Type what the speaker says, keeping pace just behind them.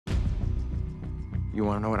You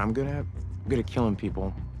want to know what I'm good at? I'm good at killing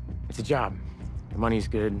people. It's a job. The money's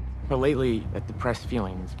good. But lately, that depressed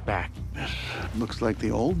feeling is back. This looks like the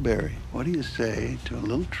old Barry. What do you say to a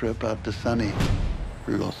little trip out to sunny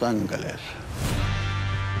Los Ángeles?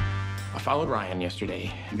 I followed Ryan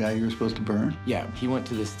yesterday. The guy you were supposed to burn? Yeah, he went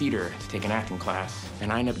to this theater to take an acting class,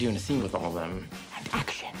 and I ended up doing a scene with all of them. And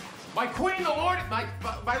action. My queen, the lord, my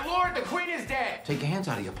lord, the queen is dead. Take your hands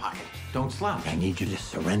out of your pocket. Don't slouch. I need you to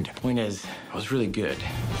surrender. Point is, I was really good.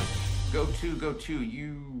 Go to,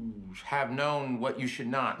 you have known what you should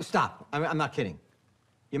not. Stop. I'm not kidding.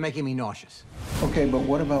 You're making me nauseous. Okay, but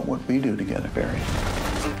what about what we do together, Barry?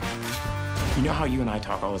 You know how you and I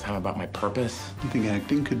talk all the time about my purpose? You think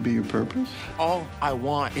acting could be your purpose? All I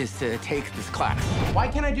want is to take this class. Why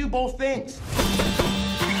can't I do both things?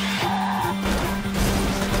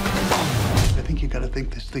 I think you gotta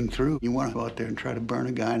think this thing through. You wanna go out there and try to burn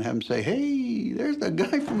a guy and have him say, hey, there's the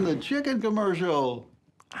guy from the chicken commercial.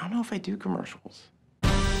 I don't know if I do commercials.